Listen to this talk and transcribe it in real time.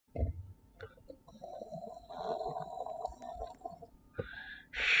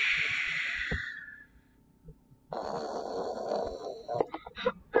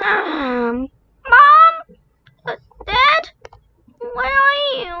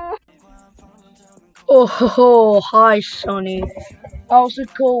Oh, hi, Sonny. How's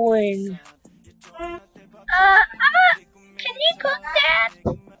it going? Can you cook that?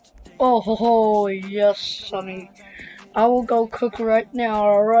 Oh, yes, Sonny. I will go cook right now,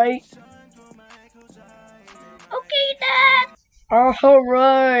 alright? Okay, Dad.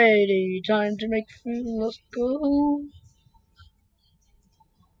 Alrighty, time to make food. Let's go.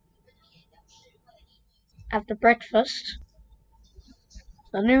 After breakfast,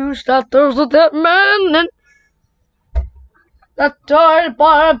 the news that there's a dead man that died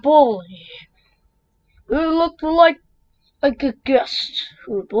by a bully who looked like a guest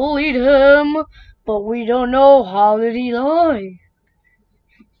who bullied him, but we don't know how did he die.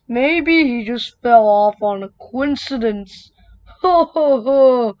 Maybe he just fell off on a coincidence. Ho ho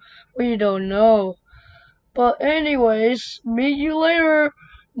ho, we don't know. But anyways, meet you later.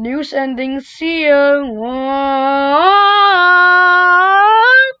 News ending, see ya.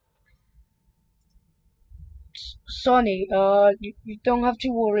 Sonny, you don't have to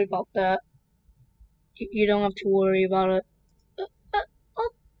worry about that. You don't have to worry about it.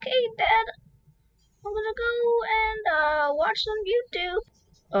 Okay, Dad. I'm gonna go and watch some YouTube.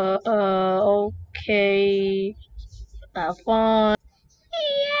 Okay. Have fun.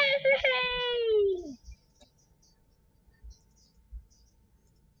 Yay!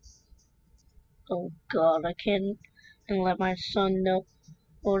 Oh god, I can't let my son know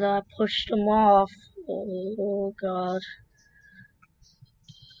that I pushed him off. Oh god.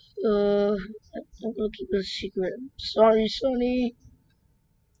 I'm gonna keep it a secret. Sorry, Sonny.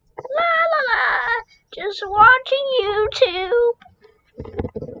 La la la. Just watching YouTube.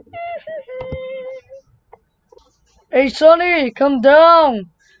 Hey, Sonny, come down.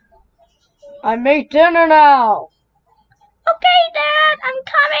 I make dinner now. Okay, Dad. I'm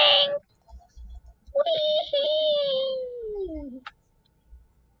coming. Wee-hee.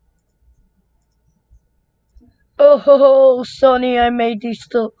 Oh, Sonny, I made this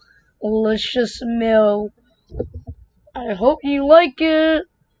delicious meal. I hope you like it.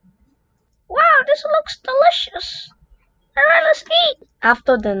 Wow, this looks delicious. Alright, let's eat.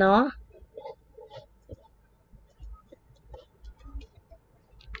 After dinner,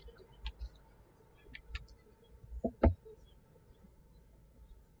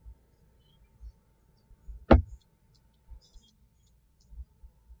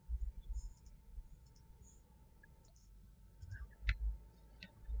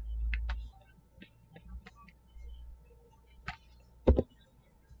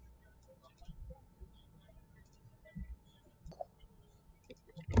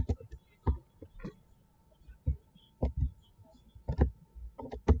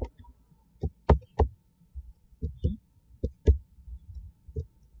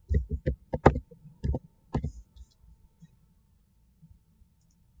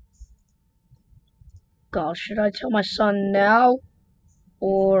 God, should I tell my son now?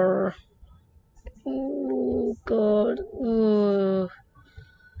 Or... Oh, God.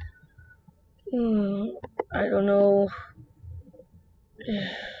 I don't know.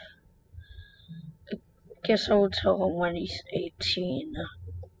 Guess I will tell him when he's 18.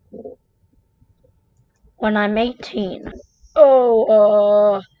 When I'm 18.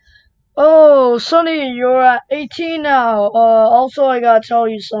 Oh, Sonny, you're at 18 now. Also, I gotta tell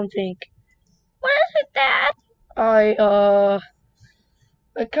you something. What is it, Dad? I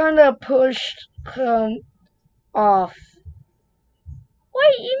kinda pushed him off.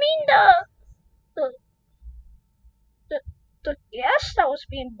 Wait, you mean the the guest that was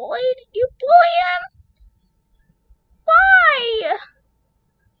being bullied? You bully him? Why?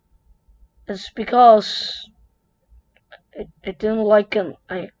 It's because I didn't like him.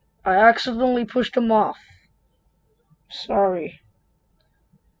 I accidentally pushed him off. Sorry.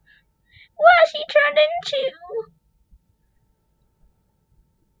 What has he turned into?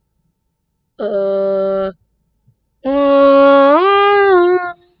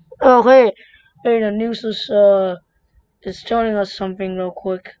 Oh, hey, the news is telling us something real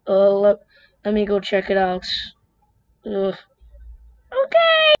quick. Let me go check it out. Ugh.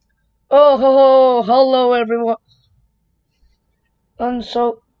 Okay. Oh, hello everyone. And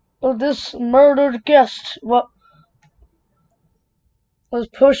so, this murdered guest was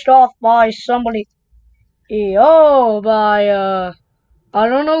pushed off by somebody. By I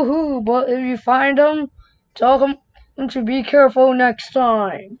don't know who, but if you find him, tell him to be careful next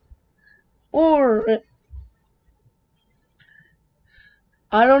time. Or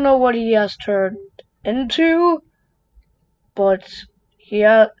I don't know what he has turned into, but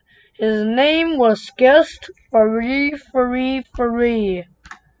his name was Guest Free.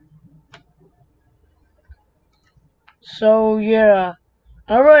 So yeah,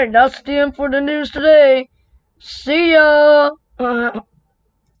 Alright, that's the end for the news today. See ya!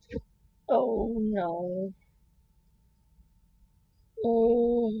 Oh no.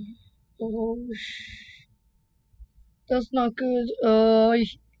 Oh, that's not good. The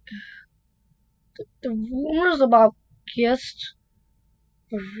rumors about guests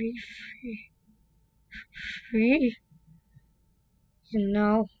free, free,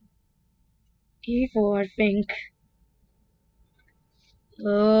 evil, I think.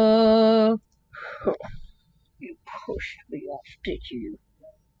 You pushed me off, did you?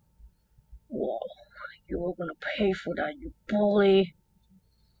 Well, you were gonna pay for that, you bully.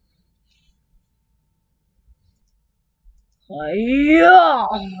 Yeah.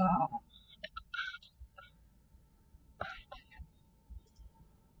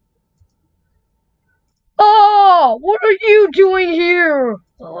 Oh, what are you doing here?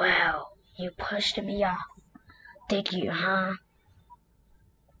 Well, you pushed me off, did you, huh?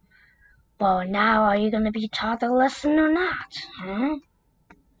 Well, now are you gonna be taught a lesson or not, huh?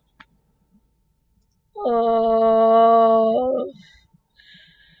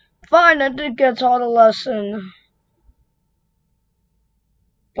 Fine, I did get taught a lesson.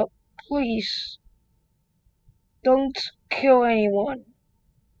 But please, don't kill anyone.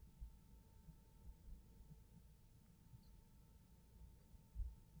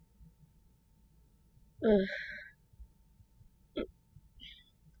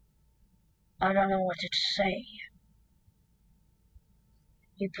 I don't know what to say.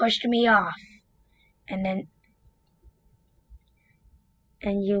 You pushed me off, and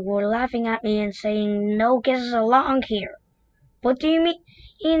you were laughing at me and saying no guesses allowed here. What do you mean?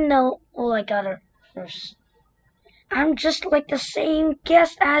 You know, like others. I'm just like the same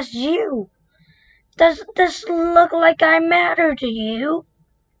guest as you. Does this look like I matter to you?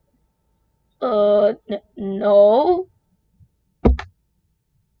 No.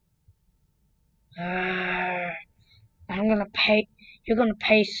 I'm gonna pay. You're gonna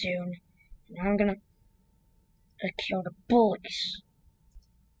pay soon. And I'm gonna kill the bullies.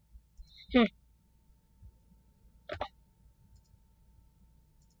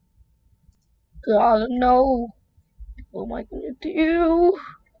 God, no. What am I gonna do?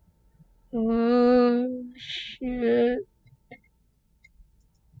 Shit.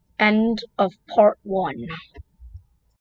 End of part 1.